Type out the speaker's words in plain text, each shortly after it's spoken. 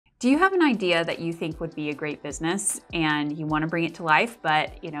Do you have an idea that you think would be a great business and you want to bring it to life,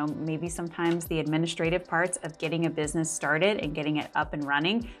 but maybe sometimes the administrative parts of getting a business started and getting it up and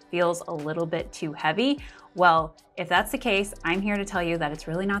running feels a little bit too heavy? Well, if that's the case, I'm here to tell you that it's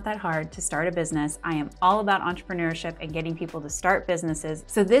really not that hard to start a business. I am all about entrepreneurship and getting people to start businesses.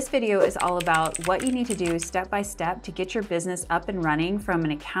 So this video is all about what you need to do step by step to get your business up and running from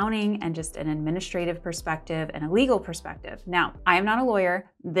an accounting and just an administrative perspective and a legal perspective. Now, I am not a lawyer.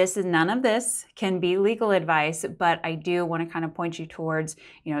 None of this can be legal advice, but I do want to kind of point you towards,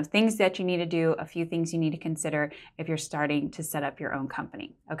 things that you need to do, a few things you need to consider if you're starting to set up your own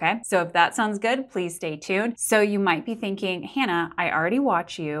company. Okay. So if that sounds good, please stay tuned. So you might be thinking, Hannah, I already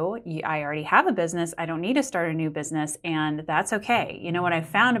watch you. I already have a business. I don't need to start a new business, and that's okay. What I've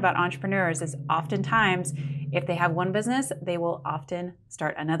found about entrepreneurs is oftentimes if they have one business, they will often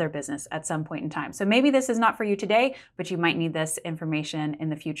start another business at some point in time. So maybe this is not for you today, but you might need this information in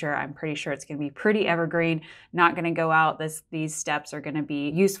the future. I'm pretty sure it's going to be pretty evergreen, not going to go out. These steps are going to be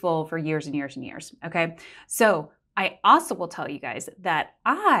useful for years and years and years. Okay. So I also will tell you guys that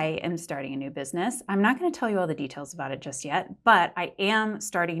I am starting a new business. I'm not going to tell you all the details about it just yet, but I am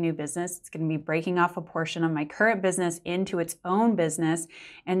starting a new business. It's going to be breaking off a portion of my current business into its own business.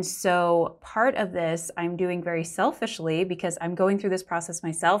 And so part of this I'm doing very selfishly because I'm going through this process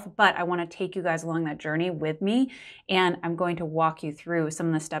myself, but I want to take you guys along that journey with me. And I'm going to walk you through some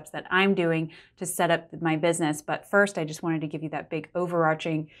of the steps that I'm doing to set up my business. But first, I just wanted to give you that big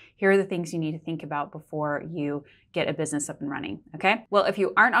overarching, here are the things you need to think about before you get a business up and running, okay? Well, if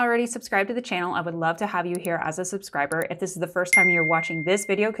you aren't already subscribed to the channel, I would love to have you here as a subscriber. If this is the first time you're watching this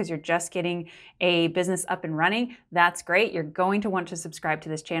video because you're just getting a business up and running, that's great. You're going to want to subscribe to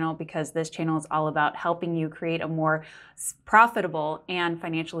this channel because this channel is all about helping you create a more profitable and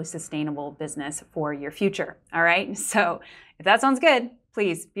financially sustainable business for your future, all right? So if that sounds good,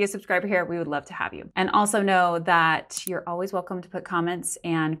 please be a subscriber here. We would love to have you. And also know that you're always welcome to put comments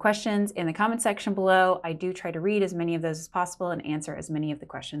and questions in the comment section below. I do try to read as many of those as possible and answer as many of the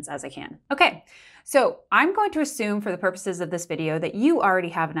questions as I can. Okay, so I'm going to assume for the purposes of this video that you already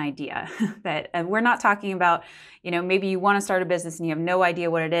have an idea that we're not talking about, maybe you want to start a business and you have no idea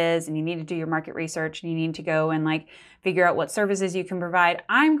what it is and you need to do your market research and you need to go and figure out what services you can provide.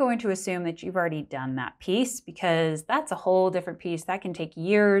 I'm going to assume that you've already done that piece because that's a whole different piece that can take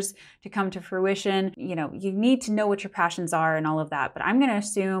years to come to fruition. You need to know what your passions are and all of that, but I'm going to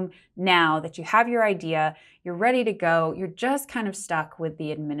assume now that you have your idea, you're ready to go, you're just kind of stuck with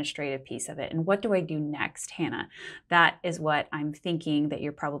the administrative piece of it. And what do I do next, Hannah? That is what I'm thinking that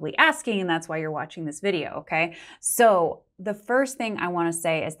you're probably asking, and that's why you're watching this video, okay? So the first thing I want to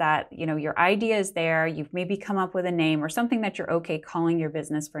say is that, your idea is there, you've maybe come up with a name or something that you're okay calling your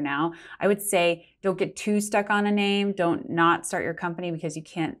business for now. I would say don't get too stuck on a name. Don't not start your company because you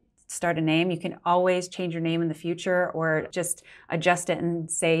can't start a name. You can always change your name in the future or just adjust it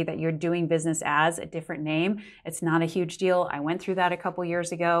and say that you're doing business as a different name. It's not a huge deal. I went through that a couple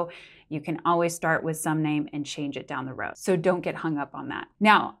years ago. You can always start with some name and change it down the road. So don't get hung up on that.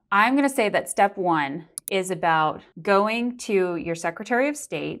 Now, I'm going to say that step one is about going to your Secretary of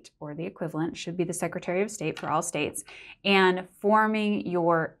State, or the equivalent should be the Secretary of State for all states, and forming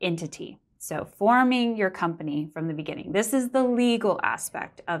your entity. So forming your company from the beginning. This is the legal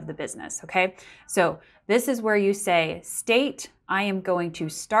aspect of the business, okay? So this is where you say, state, I am going to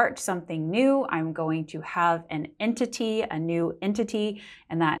start something new. I'm going to have an entity, a new entity,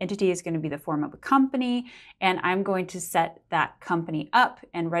 and that entity is going to be the form of a company, and I'm going to set that company up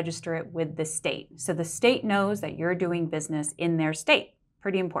and register it with the state. So the state knows that you're doing business in their state.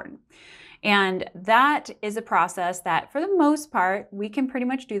 Pretty important. And that is a process that for the most part, we can pretty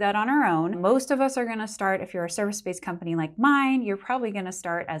much do that on our own. Most of us are going to start, if you're a service-based company like mine, you're probably going to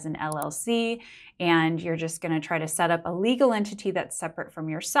start as an LLC, and you're just going to try to set up a legal entity that's separate from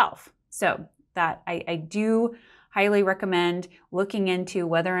yourself. So that I do highly recommend looking into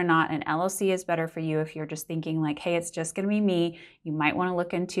whether or not an LLC is better for you. If you're just thinking hey, it's just going to be me, you might want to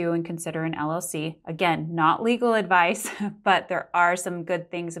look into and consider an LLC. Again, not legal advice, but there are some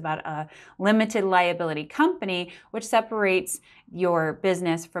good things about a limited liability company, which separates your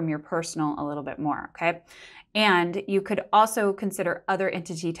business from your personal a little bit more, okay? And you could also consider other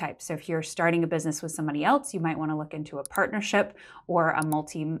entity types. So if you're starting a business with somebody else, you might want to look into a partnership or a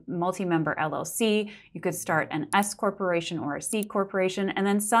multi-member LLC. You could start an S corporation or a C corporation. And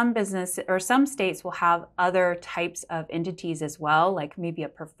then some business or some states will have other types of entities as well, like maybe a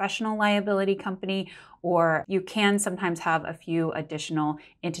professional liability company or you can sometimes have a few additional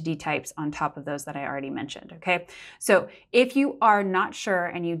entity types on top of those that I already mentioned, okay? So if you are not sure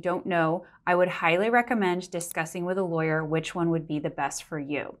and you don't know, I would highly recommend discussing with a lawyer which one would be the best for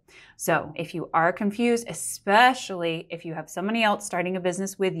you. So if you are confused, especially if you have somebody else starting a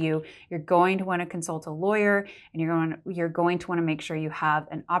business with you, you're going to want to consult a lawyer, and you're going to want to make sure you have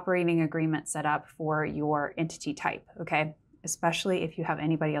an operating agreement set up for your entity type, okay? Especially if you have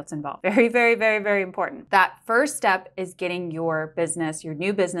anybody else involved. Very, very, very, very important. That first step is getting your business, your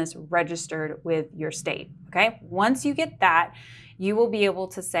new business, registered with your state, okay? Once you get that, you will be able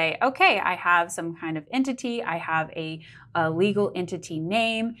to say, okay, I have some kind of entity, I have a legal entity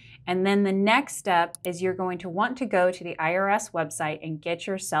name, and then the next step is you're going to want to go to the IRS website and get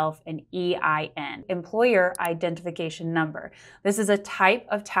yourself an EIN, Employer Identification Number. This is a type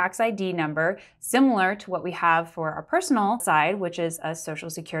of tax ID number similar to what we have for our personal side, which is a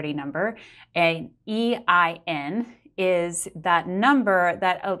social security number. An EIN is that number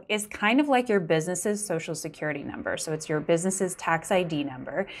that is kind of like your business's social security number. So it's your business's tax ID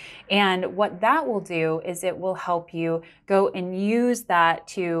number. And what that will do is it will help you go and use that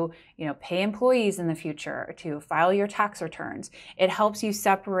to, pay employees in the future, to file your tax returns. It helps you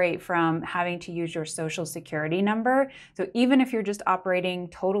separate from having to use your social security number. So even if you're just operating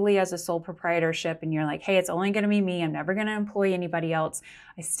totally as a sole proprietorship and you're like, hey, it's only going to be me, I'm never going to employ anybody else,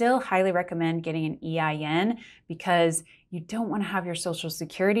 I still highly recommend getting an EIN, because you don't want to have your social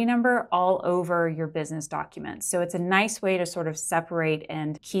security number all over your business documents. So it's a nice way to sort of separate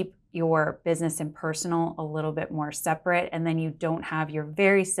and keep your business and personal a little bit more separate. And then you don't have your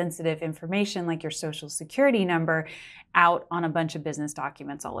very sensitive information like your social security number out on a bunch of business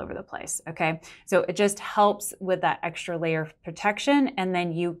documents all over the place, okay? So it just helps with that extra layer of protection. And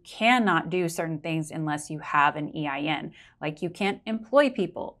then you cannot do certain things unless you have an EIN. Like you can't employ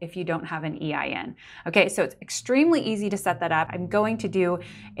people if you don't have an EIN. Okay, so it's extremely easy to set that up. I'm going to do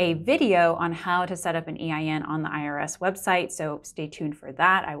a video on how to set up an EIN on the IRS website, so stay tuned for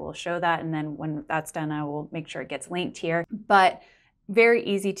that. I will show that, and then when that's done, I will make sure it gets linked here. But very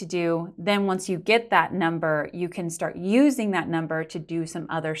easy to do. Then once you get that number, you can start using that number to do some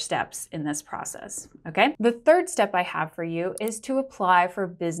other steps in this process, okay? The third step I have for you is to apply for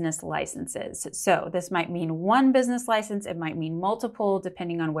business licenses. So this might mean one business license, it might mean multiple,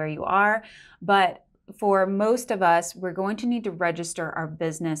 depending on where you are, but for most of us, we're going to need to register our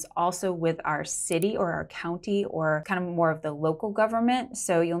business also with our city or our county or kind of more of the local government.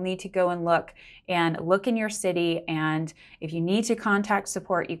 So you'll need to go and look in your city, and if you need to contact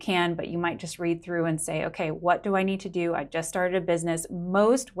support, you can, but you might just read through and say, okay, what do I need to do? I just started a business.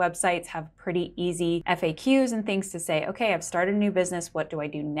 Most websites have pretty easy FAQs and things to say, okay, I've started a new business, what do I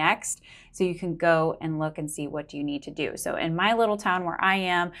do next? So you can go and look and see what do you need to do. So in my little town where I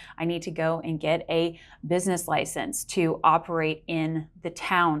am, I need to go and get a business license to operate in the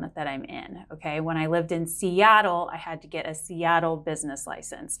town that I'm in, okay? When I lived in Seattle, I had to get a Seattle business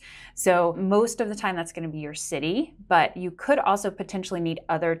license. So most of the time that's going to be your city, but you could also potentially need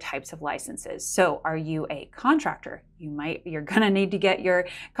other types of licenses. So are you a contractor? You're going to need to get your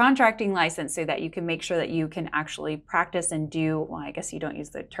contracting license so that you can make sure that you can actually practice and do, well, I guess you don't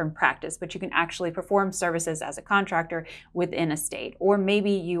use the term practice, but you can actually perform services as a contractor within a state. Or maybe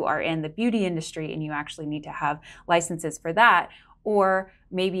you are in the beauty industry and you actually need to have licenses for that. Or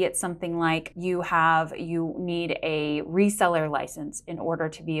maybe it's something like you need a reseller license in order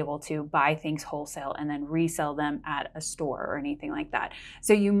to be able to buy things wholesale and then resell them at a store or anything like that.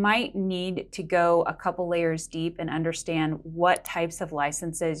 So you might need to go a couple layers deep and understand what types of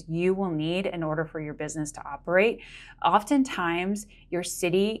licenses you will need in order for your business to operate. Oftentimes, your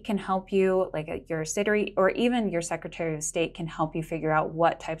city can help you, like your city or even your Secretary of State can help you figure out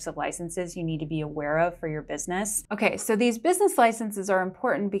what types of licenses you need to be aware of for your business. Okay, so these business licenses are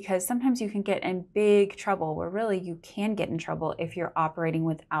important because sometimes you can get in big trouble, or really you can get in trouble if you're operating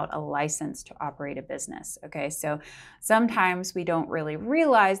without a license to operate a business. Okay, so sometimes we don't really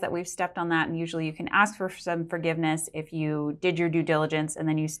realize that we've stepped on that, and usually you can ask for some forgiveness if you did your due diligence and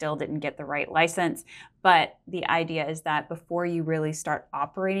then you still didn't get the right license. But the idea is that before you really start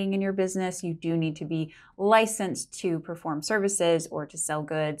operating in your business, you do need to be licensed to perform services or to sell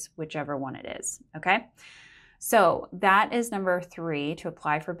goods, whichever one it is, okay? So that is number 3, to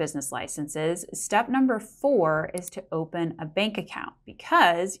apply for business licenses. Step number 4 is to open a bank account,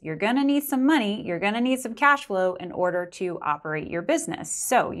 because you're going to need some money, you're going to need some cash flow in order to operate your business.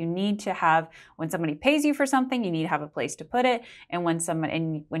 So you need to have, when somebody pays you for something, you need to have a place to put it. And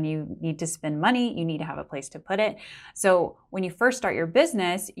when you need to spend money, you need to have a place to put it. So when you first start your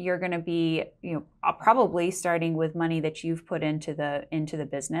business, you're going to be, probably starting with money that you've put into the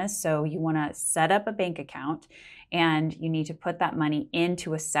business. So you want to set up a bank account, and you need to put that money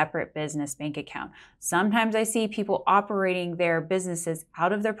into a separate business bank account. Sometimes I see people operating their businesses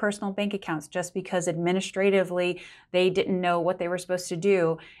out of their personal bank accounts just because administratively they didn't know what they were supposed to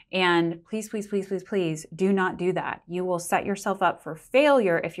do. And please, please, please, please, please do not do that. You will set yourself up for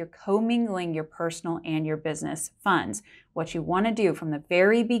failure if you're commingling your personal and your business funds. What you want to do from the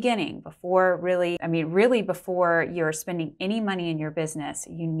very beginning, before you're spending any money in your business,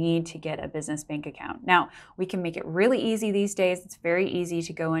 you need to get a business bank account. Now, we can make it really easy these days. It's very easy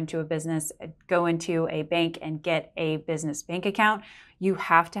to go into a bank and get a business bank account. You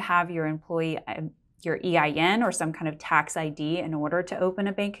have to have your EIN or some kind of tax ID in order to open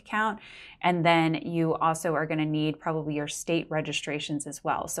a bank account. And then you also are going to need probably your state registrations as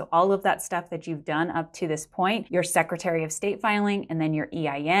well. So all of that stuff that you've done up to this point, your Secretary of State filing, and then your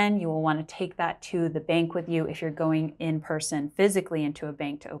EIN, you will want to take that to the bank with you if you're going in person physically into a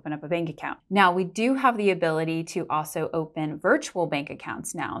bank to open up a bank account. Now, we do have the ability to also open virtual bank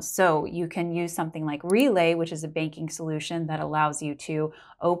accounts now. So you can use something like Relay, which is a banking solution that allows you to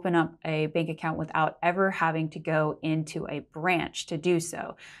open up a bank account without ever having to go into a branch to do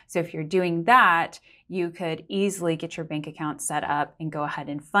so. So if you're doing that, you could easily get your bank account set up and go ahead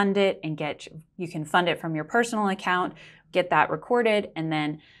and fund it, and you can fund it from your personal account, get that recorded, and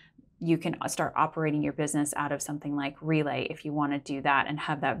then you can start operating your business out of something like Relay if you want to do that and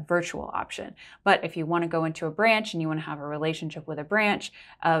have that virtual option. But if you want to go into a branch and you want to have a relationship with a branch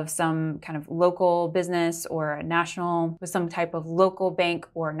of some kind of local business or with some type of local bank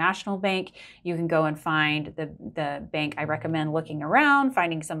or national bank, you can go and find the bank. I recommend looking around,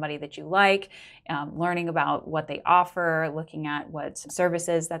 finding somebody that you like, learning about what they offer, looking at what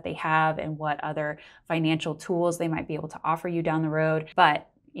services that they have and what other financial tools they might be able to offer you down the road. But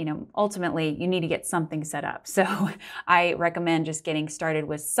ultimately you need to get something set up. So I recommend just getting started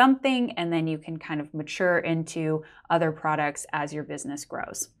with something, and then you can kind of mature into other products as your business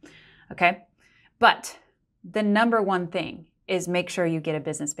grows. Okay. But the number one thing is make sure you get a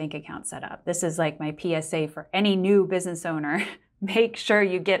business bank account set up. This is like my PSA for any new business owner. Make sure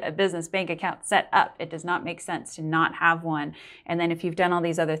you get a business bank account set up. It does not make sense to not have one. And then if you've done all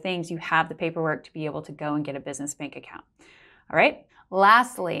these other things, you have the paperwork to be able to go and get a business bank account. All right.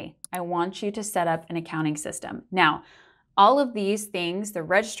 Lastly, I want you to set up an accounting system. Now, all of these things, the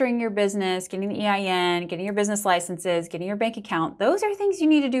registering your business, getting the EIN, getting your business licenses, getting your bank account, those are things you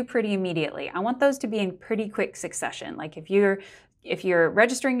need to do pretty immediately. I want those to be in pretty quick succession. Like if you're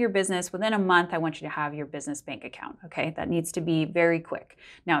registering your business, within a month, I want you to have your business bank account. Okay, that needs to be very quick.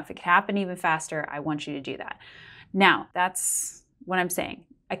 Now, if it could happen even faster, I want you to do that. Now, that's what I'm saying.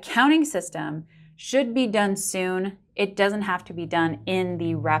 Accounting system should be done soon. It doesn't have to be done in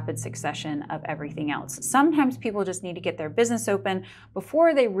the rapid succession of everything else. Sometimes people just need to get their business open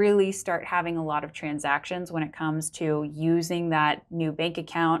before they really start having a lot of transactions when it comes to using that new bank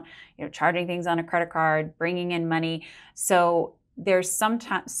account, charging things on a credit card, bringing in money. So there's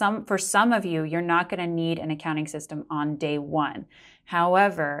for some of you, you're not going to need an accounting system on day one.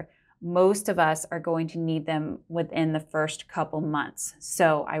 However, most of us are going to need them within the first couple months.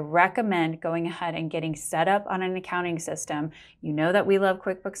 So I recommend going ahead and getting set up on an accounting system. You know that we love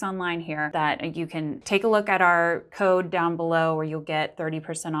QuickBooks Online here, that you can take a look at our code down below where you'll get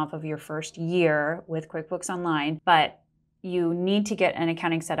 30% off of your first year with QuickBooks Online. But you need to get an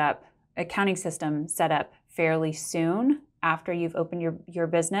accounting system set up fairly soon after you've opened your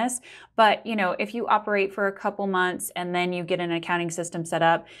business. But if you operate for a couple months and then you get an accounting system set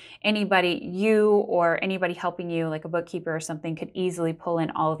up, you or anybody helping you, like a bookkeeper or something, could easily pull in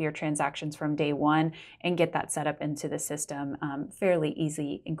all of your transactions from day one and get that set up into the system fairly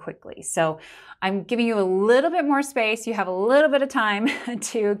easy and quickly. So I'm giving you a little bit more space. You have a little bit of time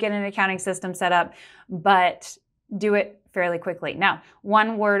to get an accounting system set up, but do it fairly quickly. Now,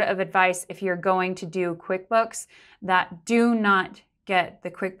 one word of advice, if you're going to do QuickBooks, that do not get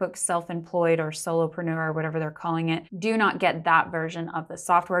the QuickBooks Self-Employed or Solopreneur or whatever they're calling it. Do not get that version of the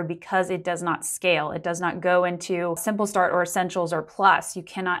software because it does not scale. It does not go into Simple Start or Essentials or Plus. You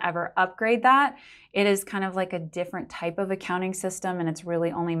cannot ever upgrade that. It is kind of like a different type of accounting system, and it's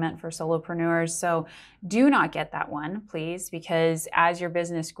really only meant for solopreneurs. So do not get that one, please, because as your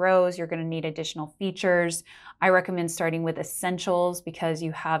business grows, you're going to need additional features. I recommend starting with Essentials because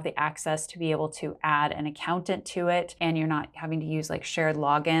you have the access to be able to add an accountant to it, and you're not having to use like shared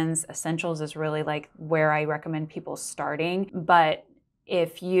logins. Essentials is really like where I recommend people starting. But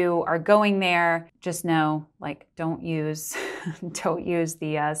if you are going there, just know, like, don't use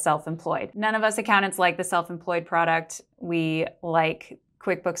the self-employed. None of us accountants like the self-employed product. We like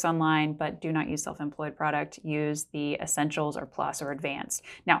QuickBooks Online, but do not use self-employed product. Use the Essentials or Plus or Advanced.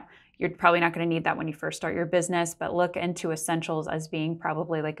 Now, you're probably not going to need that when you first start your business, but look into Essentials as being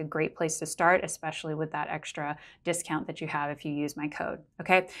probably like a great place to start, especially with that extra discount that you have if you use my code.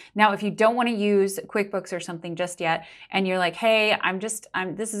 Okay. Now, if you don't want to use QuickBooks or something just yet, and you're like, hey,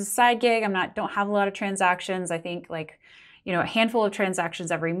 this is a side gig. Don't have a lot of transactions. I think like, a handful of transactions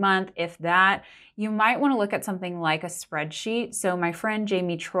every month, if that, you might want to look at something like a spreadsheet. So my friend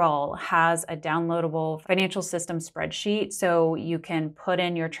Jamie Trull has a downloadable financial system spreadsheet. So you can put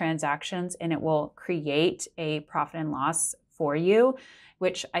in your transactions and it will create a profit and loss for you,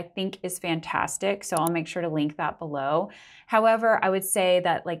 which I think is fantastic. So I'll make sure to link that below. However, I would say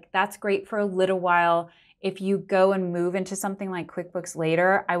that that's great for a little while. If you go and move into something like QuickBooks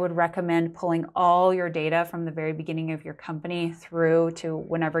later, I would recommend pulling all your data from the very beginning of your company through to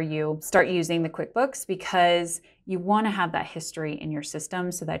whenever you start using the QuickBooks, because you want to have that history in your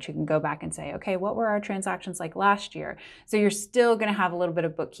system so that you can go back and say, okay, what were our transactions like last year? So you're still going to have a little bit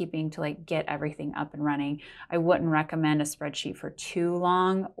of bookkeeping to get everything up and running. I wouldn't recommend a spreadsheet for too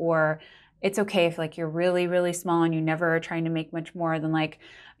long, or it's okay if you're really, really small and you never are trying to make much more than $10,000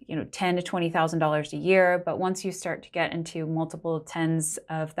 to $20,000 a year. But once you start to get into multiple tens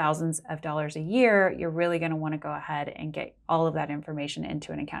of thousands of dollars a year, you're really going to want to go ahead and get all of that information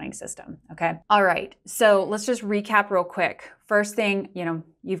into an accounting system. Okay. All right. So let's just recap real quick. First thing,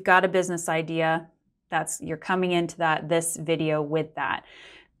 you've got a business idea. You're coming into this video with that.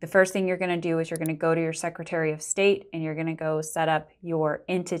 The first thing you're going to do is you're going to go to your Secretary of State and you're going to go set up your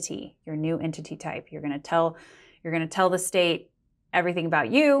entity, your new entity type. You're going to tell the state everything about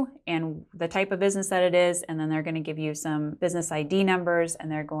you and the type of business that it is, and then they're going to give you some business ID numbers,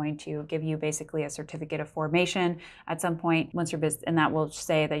 and they're going to give you basically a certificate of formation at some point once your business, and that will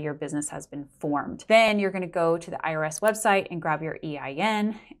say that your business has been formed. Then you're going to go to the IRS website and grab your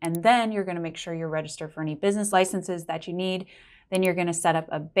EIN, and then you're going to make sure you're registered for any business licenses that you need. Then you're going to set up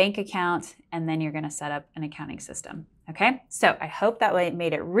a bank account, and then you're going to set up an accounting system. Okay, so I hope that way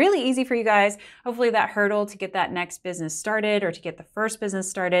made it really easy for you guys. Hopefully that hurdle to get that next business started or to get the first business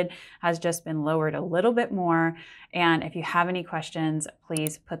started has just been lowered a little bit more. And if you have any questions,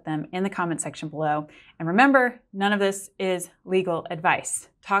 please put them in the comment section below. And remember, none of this is legal advice.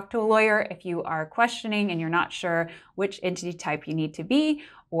 Talk to a lawyer if you are questioning and you're not sure which entity type you need to be,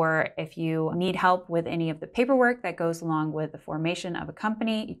 or if you need help with any of the paperwork that goes along with the formation of a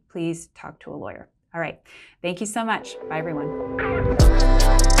company, please talk to a lawyer. All right. Thank you so much. Bye, everyone.